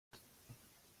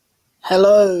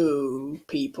Hello,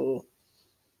 people.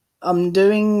 I'm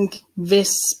doing this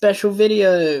special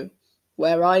video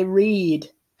where I read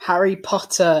Harry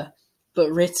Potter,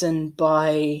 but written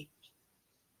by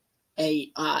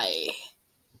AI.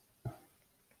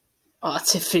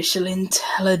 Artificial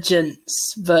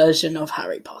intelligence version of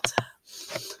Harry Potter.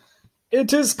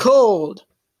 It is called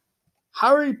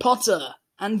Harry Potter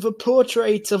and the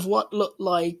Portrait of What Looked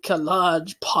Like a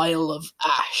Large Pile of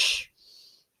Ash.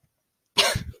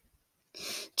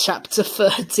 Chapter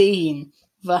 13,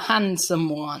 The Handsome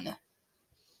One.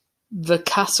 The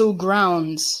castle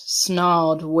grounds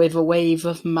snarled with a wave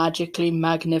of magically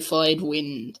magnified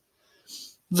wind.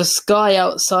 The sky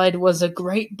outside was a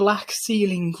great black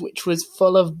ceiling which was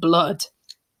full of blood.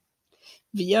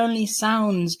 The only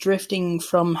sounds drifting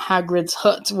from Hagrid's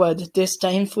hut were the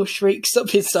disdainful shrieks of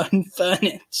his own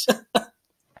furniture.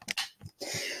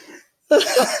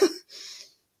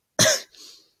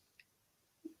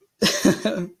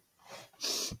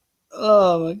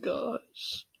 Oh my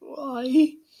gosh,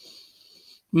 why?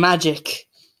 Magic.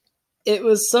 It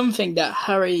was something that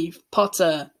Harry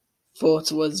Potter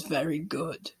thought was very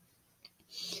good.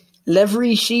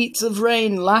 Leathery sheets of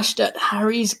rain lashed at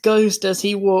Harry's ghost as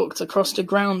he walked across the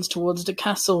grounds towards the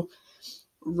castle.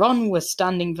 Ron was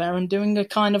standing there and doing a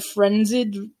kind of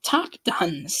frenzied tap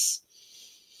dance.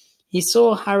 He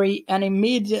saw Harry and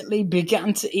immediately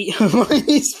began to eat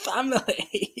Hermione's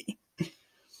family.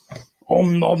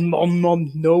 Nom nom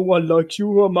nom, no one likes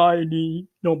you, Hermione.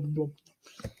 Nom nom.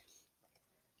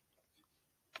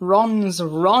 Ron's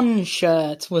Ron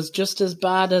shirt was just as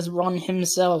bad as Ron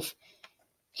himself.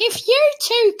 If you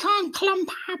two can't clump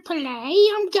happily,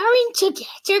 I'm going to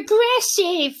get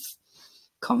aggressive,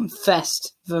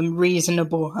 confessed the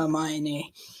reasonable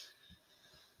Hermione.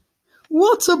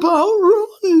 What about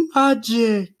Ron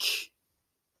magic?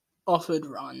 Offered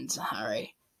Ron to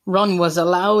Harry. Ron was a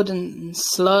loud and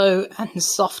slow and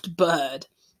soft bird.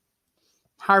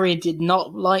 Harry did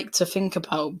not like to think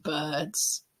about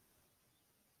birds.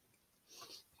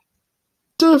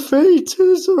 The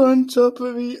Fates are on top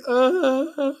of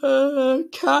the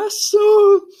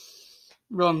castle,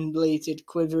 Ron bleated,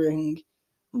 quivering.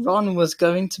 Ron was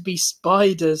going to be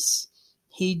spiders.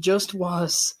 He just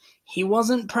was. He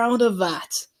wasn't proud of that,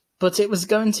 but it was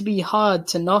going to be hard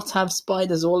to not have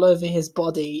spiders all over his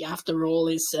body after all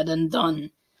is said and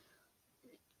done.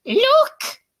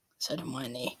 Look, said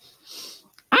Hermione.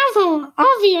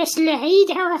 Obviously,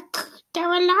 there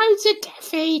are loads of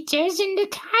Death Eaters in the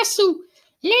castle.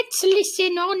 Let's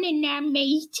listen on in our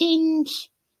meetings.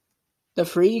 The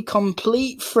three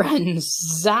complete friends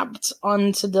zapped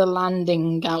onto the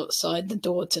landing outside the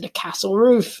door to the castle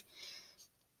roof.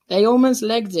 They almost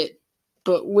legged it,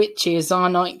 but witches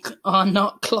are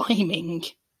not climbing.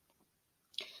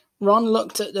 Ron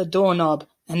looked at the doorknob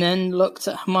and then looked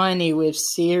at Hermione with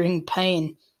searing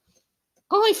pain.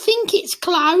 I think it's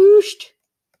closed,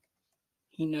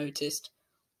 he noticed.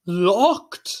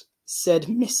 Locked, said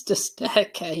Mr.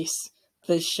 Staircase,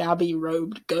 the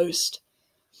shabby-robed ghost.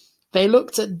 They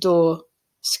looked at the door,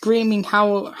 screaming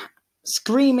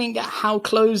at how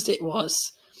closed it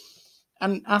was,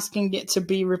 and asking it to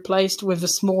be replaced with a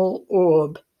small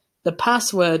orb. The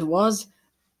password was,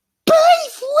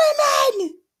 "Brave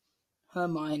women!"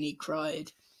 Hermione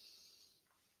cried.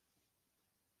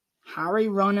 Harry,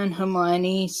 Ron, and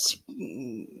Hermione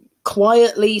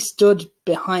quietly stood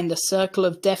behind a circle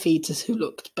of Death Eaters who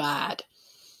looked bad.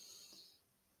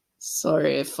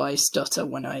 Sorry if I stutter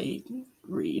when I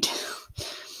read.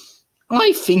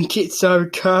 I think it's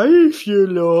okay if you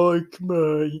like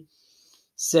me,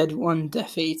 said one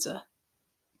Death Eater.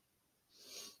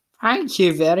 Thank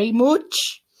you very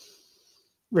much,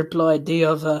 replied the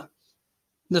other.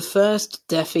 The first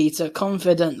Death Eater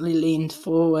confidently leaned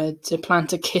forward to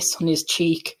plant a kiss on his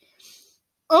cheek.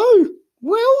 Oh,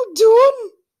 well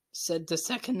done, said the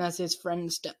second as his friend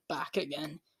stepped back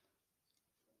again.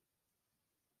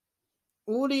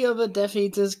 All the other Death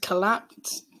Eaters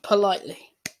clapped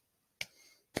politely.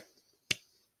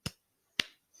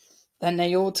 Then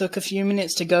they all took a few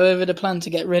minutes to go over the plan to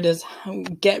get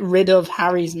rid of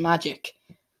Harry's magic.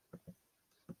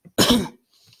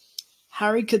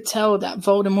 Harry could tell that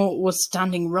Voldemort was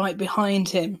standing right behind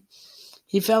him.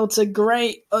 He felt a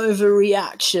great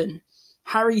overreaction.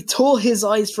 Harry tore his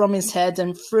eyes from his head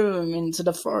and threw him into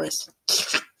the forest.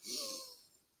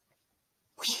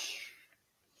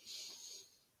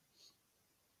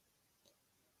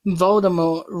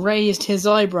 Voldemort raised his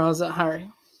eyebrows at Harry,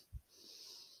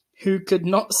 who could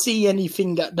not see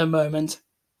anything at the moment.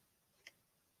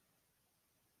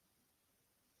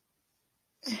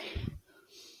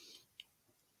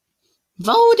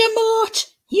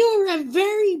 Voldemort, you're a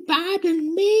very bad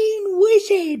and mean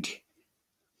wizard.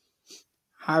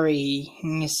 Harry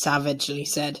savagely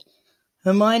said.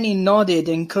 Hermione nodded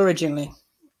encouragingly.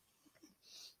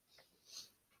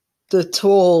 The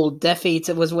tall Death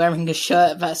Eater was wearing a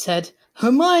shirt that said,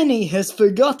 Hermione has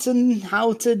forgotten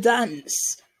how to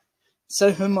dance.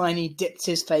 So Hermione dipped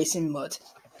his face in mud.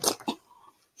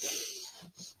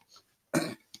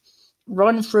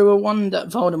 Ron threw a wand at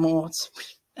Voldemort,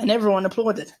 and everyone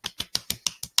applauded.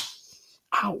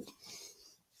 Ow.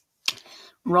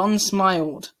 Ron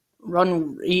smiled.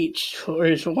 Ron reached for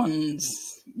his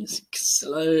wands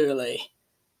slowly.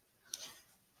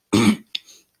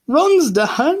 Ron's the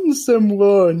handsome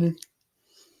one,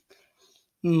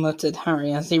 muttered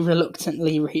Harry as he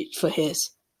reluctantly reached for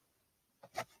his.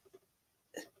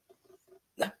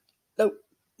 No!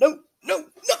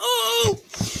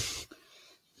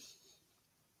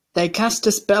 They cast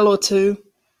a spell or two,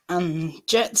 and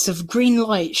jets of green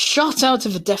light shot out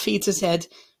of the Death Eater's head.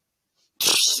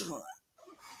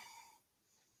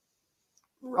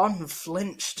 Ron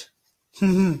flinched.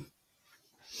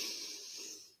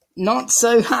 Not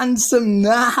so handsome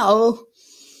now,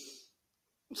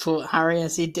 thought Harry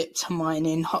as he dipped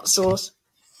Hermione in hot sauce.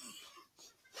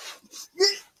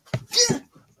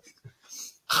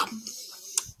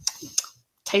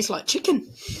 Tastes like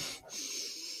chicken.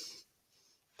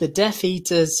 The Death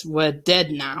Eaters were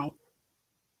dead now.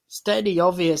 Steady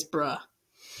obvious, bruh.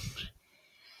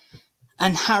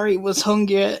 And Harry was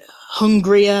hungrier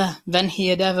than he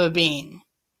had ever been.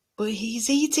 But he's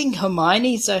eating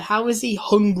Hermione, so how is he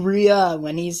hungrier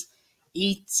when he's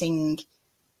eating?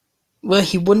 Well,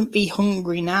 he wouldn't be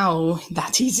hungry now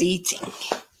that he's eating.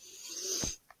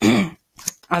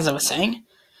 As I was saying,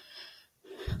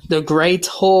 the Great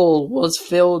Hall was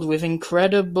filled with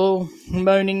incredible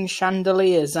moaning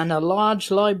chandeliers and a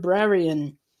large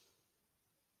librarian,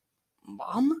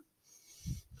 Mom,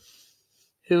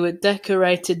 who had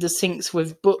decorated the sinks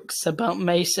with books about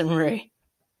masonry.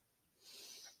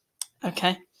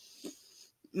 Okay.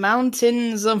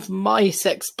 Mountains of mice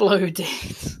exploded.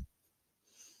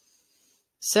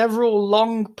 Several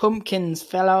long pumpkins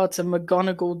fell out of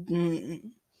McGonagall.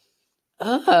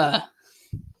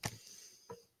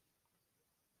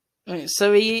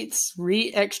 So he eats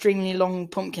extremely long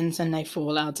pumpkins and they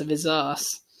fall out of his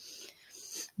arse.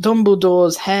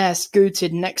 Dumbledore's hair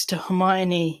scooted next to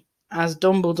Hermione as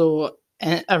Dumbledore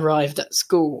arrived at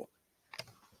school.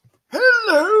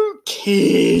 Hello,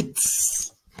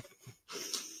 kids!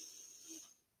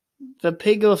 The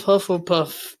pig of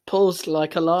Hufflepuff pulsed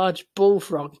like a large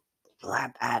bullfrog.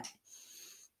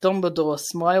 Dumbledore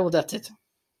smiled at it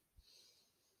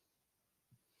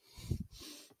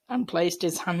and placed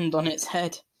his hand on its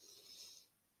head.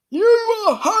 You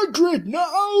are Hagrid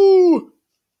now!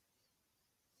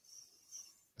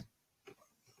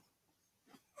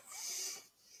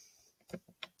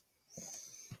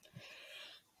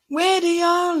 We're the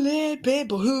only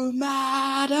people who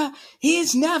matter.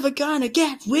 He's never gonna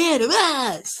get rid of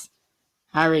us.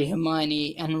 Harry,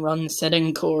 Hermione, and Ron said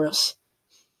in chorus.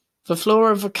 The floor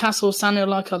of the castle sounded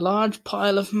like a large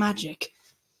pile of magic.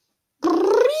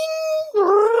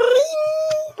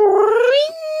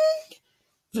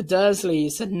 The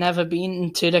Dursleys had never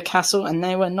been to the castle, and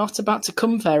they were not about to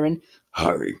come there in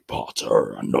Harry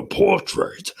Potter and the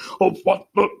portrait of what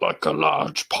looked like a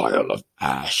large pile of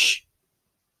ash.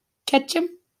 Catch him?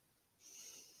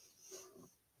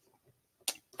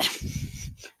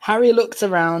 Harry looked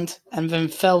around and then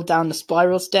fell down the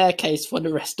spiral staircase for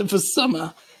the rest of the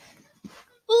summer.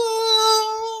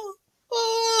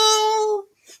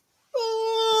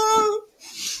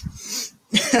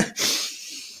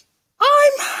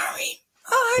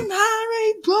 I'm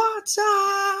Harry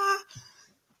Potter!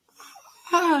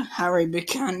 Harry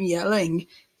began yelling.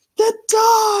 The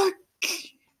dark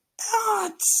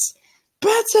arts!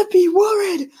 Better be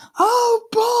worried! Oh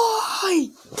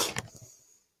boy!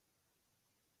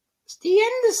 It's the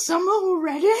end of summer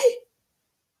already?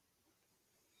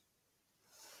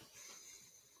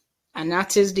 And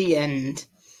that is the end.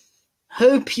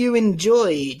 Hope you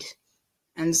enjoyed.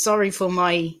 And sorry for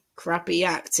my crappy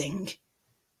acting.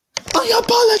 I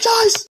apologize!